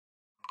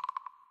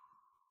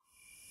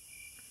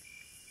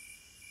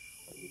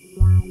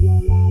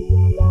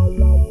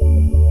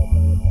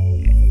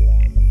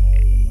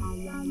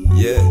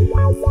Yeah.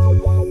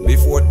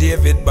 Before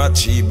David,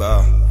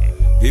 Bathsheba.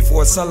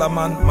 Before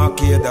Solomon,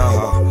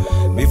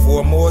 Makeda.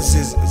 Before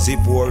Moses,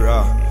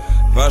 Zipporah.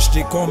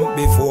 Vashti come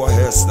before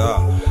Esther.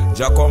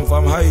 Jah come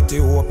from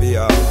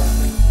Ethiopia.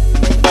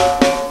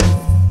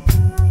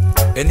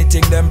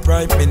 Anything them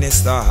prime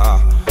minister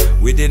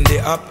within the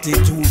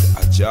aptitude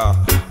of Jah.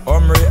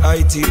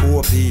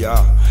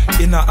 Ethiopia.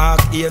 In a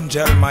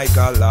archangel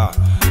Michael.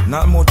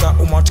 Not matter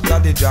how much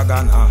glad the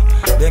dragon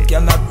them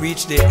cannot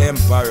reach the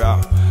emperor.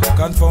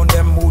 Confound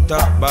them Muta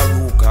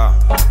Baruka,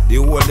 the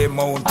holy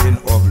mountain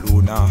of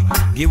Luna.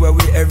 Give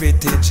away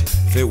heritage,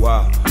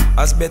 Fewa.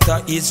 As better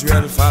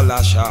Israel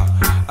Falasha.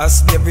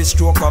 As every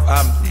stroke of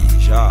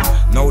amnesia.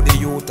 Now the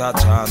youth are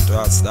chant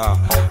Rasta.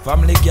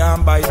 Family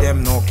can't buy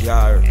them no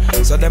car.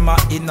 So them a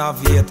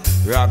innovate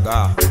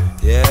raga.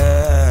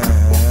 Yeah.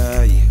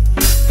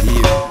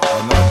 Here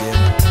and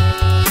again.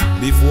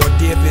 Before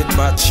David,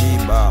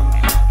 Bathsheba.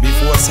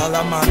 Before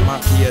Solomon,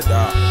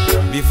 Makeda.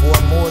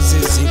 Before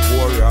Moses,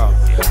 Zipporah.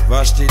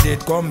 Vashti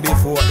did come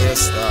before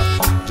Esther.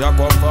 Jah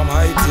come from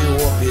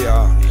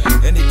Ethiopia.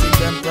 Anything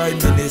them prime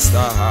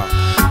minister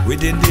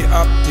within the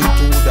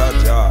aptitude of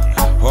Jah.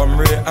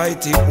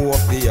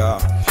 Ethiopia.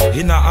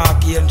 In a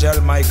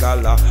archangel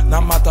Michael.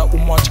 No matter how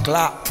much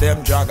clap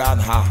them dragon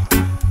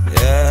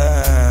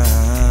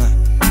Yeah.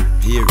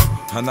 Here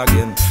and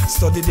again.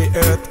 Study the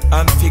earth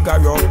and figure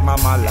out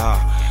mamala.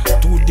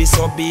 Too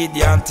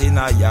disobedient in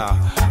a ya.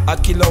 I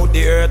kill out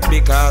the earth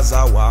because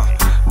of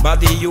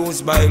body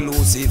used by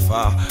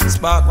Lucifer.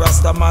 Spark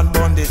Rasta man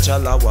burn the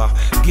chalawa.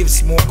 Give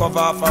smoke of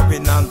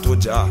offering unto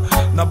Jah.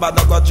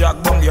 Nobody got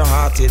jack bong your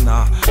heart in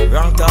a.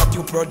 Wrong thought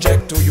you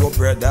project to your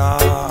brother.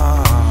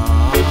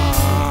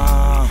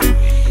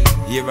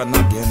 Here and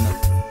again.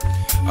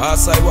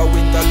 As I was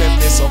winter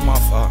left the summer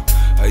far.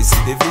 I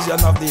see the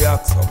vision of the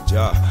axe of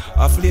Jah.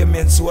 A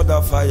flaming sword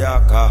of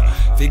fire.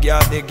 Figure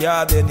the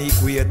garden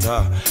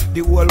equator.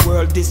 The whole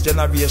world this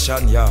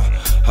generation, yeah.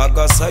 I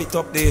got sight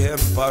up the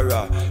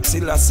emperor.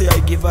 Still I say I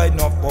give her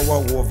enough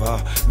power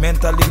over.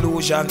 Mental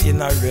illusion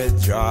in a red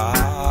draw.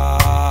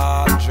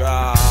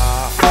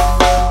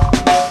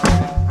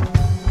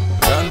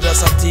 Ganja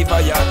sativa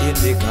ya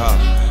indica.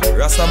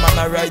 Rasta man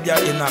a ride ya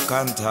in a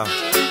canter.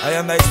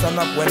 I stand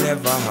up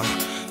whenever.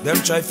 Them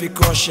try to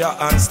crush ya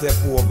and step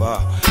over.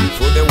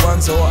 For the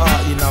ones who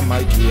are in a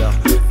my gear,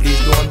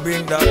 please don't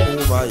bring that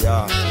over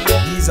ya.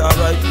 These are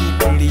right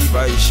people, leave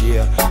I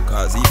share.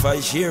 Cause if I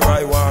share,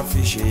 I want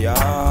to share.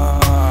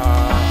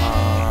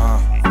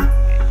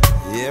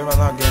 Here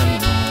and again.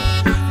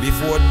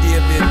 Before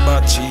David,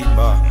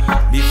 Bathsheba.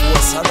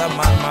 Before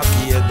Solomon,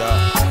 Makeda.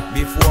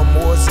 Before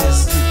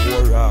Moses,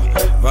 Zipporah.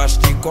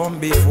 Vashti come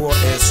before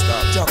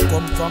Esther. Jah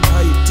come from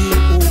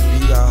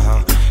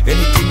Ethiopia.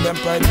 Anything them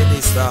prime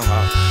minister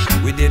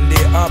within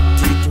the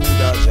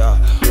aptitude of Jah.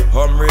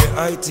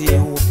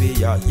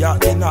 Ethiopia. Yeah,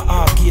 in a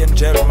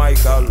archangel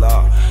Michael.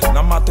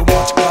 No matter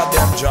much God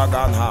them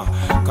dragon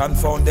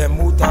confound them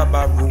Muta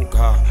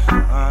Baruka.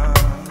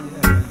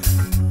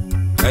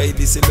 Hey,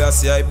 this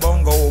is I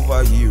bongo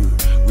over here.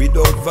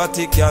 Without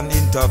Vatican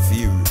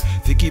interfere.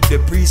 To keep the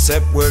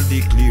precept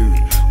worldly clear.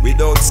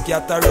 Without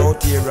scatter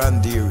out here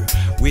and there.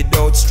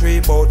 Without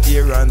stray out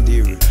here and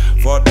there.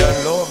 For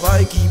the love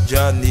I keep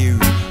Jah near.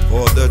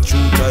 For the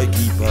truth I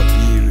keep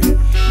appearing.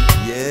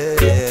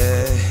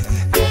 Yeah.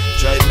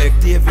 Try make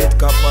David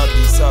Kappa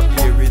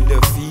disappear in the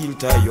field,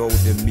 tie out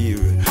the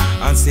mirror.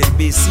 And still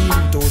be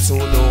seen to so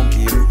don't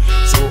care.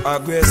 So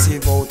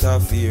aggressive out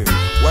of fear.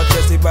 What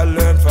Jezebel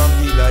learn from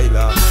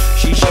Delilah.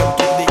 She shall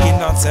keep the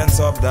innocence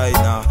of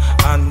Dinah.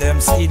 And them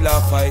still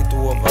a fight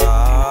over.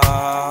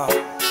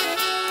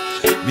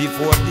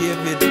 Before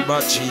David,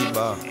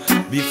 Bathsheba.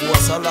 Before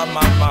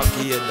Solomon,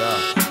 Makeda.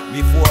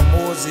 Before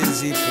Moses,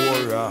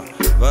 Zipporah.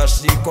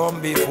 Vashti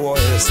come before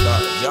Esther.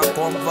 Jah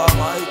come from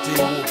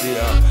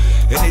Ethiopia.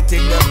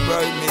 Anything the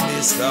prime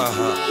minister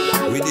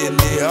within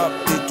the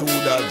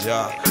aptitude of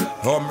Jah.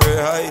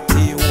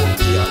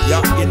 Ethiopia.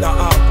 Yeah, in a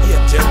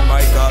archangel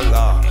Michael.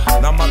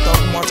 No matter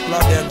how much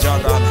glad them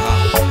dragon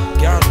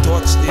can't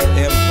touch the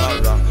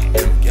emperor.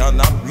 Them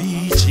cannot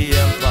reach the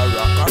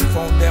emperor.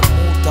 Confound them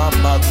Muta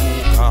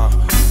Baruka.